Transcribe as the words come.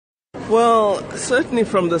Well, certainly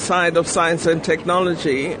from the side of science and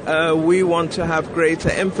technology, we want to have greater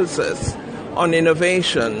emphasis on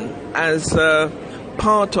innovation as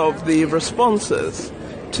part of the responses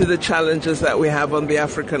to the challenges that we have on the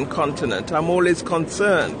African continent. I'm always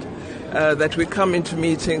concerned that we come into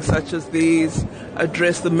meetings such as these,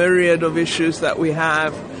 address the myriad of issues that we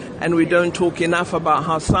have, and we don't talk enough about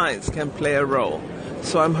how science can play a role.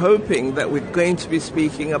 So I'm hoping that we're going to be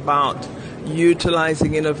speaking about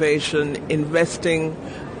utilizing innovation, investing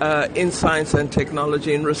in science and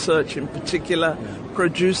technology, in research in particular,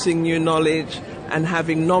 producing new knowledge, and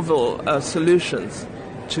having novel solutions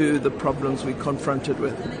to the problems we're confronted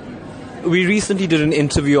with. We recently did an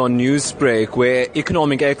interview on Newsbreak where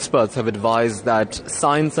economic experts have advised that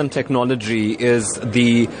science and technology is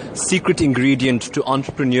the secret ingredient to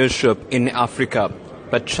entrepreneurship in Africa.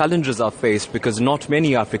 But challenges are faced because not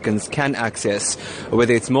many Africans can access,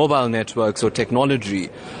 whether it's mobile networks or technology.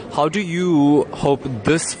 How do you hope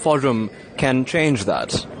this forum can change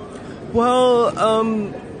that? Well,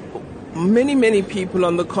 many people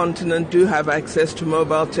on the continent do have access to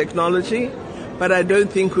mobile technology, but I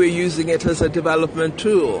don't think we're using it as a development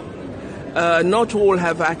tool. Not all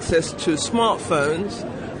have access to smartphones,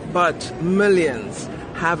 but millions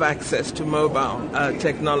have access to mobile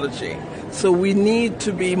technology. So we need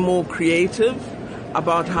to be more creative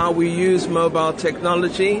about how we use mobile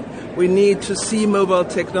technology. We need to see mobile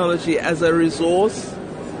technology as a resource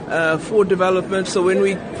for development. So when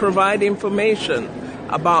we provide information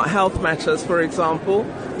about health matters, for example,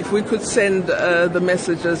 if we could send the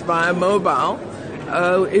messages via mobile,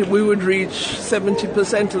 we would reach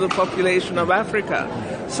 70% of the population of Africa.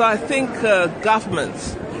 So I think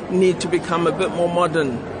governments need to become a bit more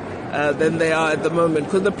modern than they are at the moment,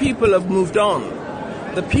 because the people have moved on.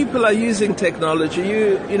 The people are using technology.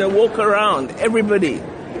 You know, walk around, everybody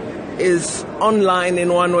is online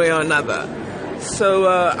in one way or another. So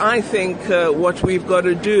I think what we've got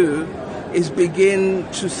to do is begin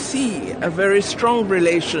to see a very strong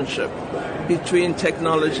relationship between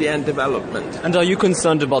technology and development. And are you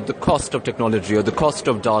concerned about the cost of technology or the cost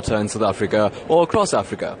of data in South Africa or across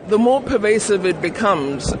Africa? The more pervasive it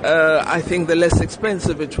becomes, I think the less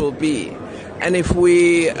expensive it will be. And if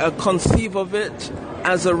we conceive of it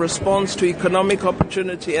as a response to economic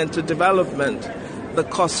opportunity and to development, the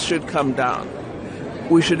costs should come down.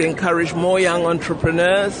 We should encourage more young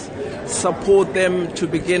entrepreneurs, support them to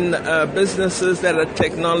begin businesses that are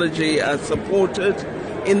technology supported.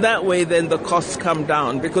 In that way, then the costs come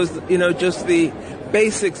down, because, you know, just the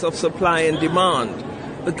basics of supply and demand,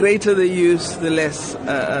 the greater the use, the less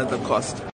the cost.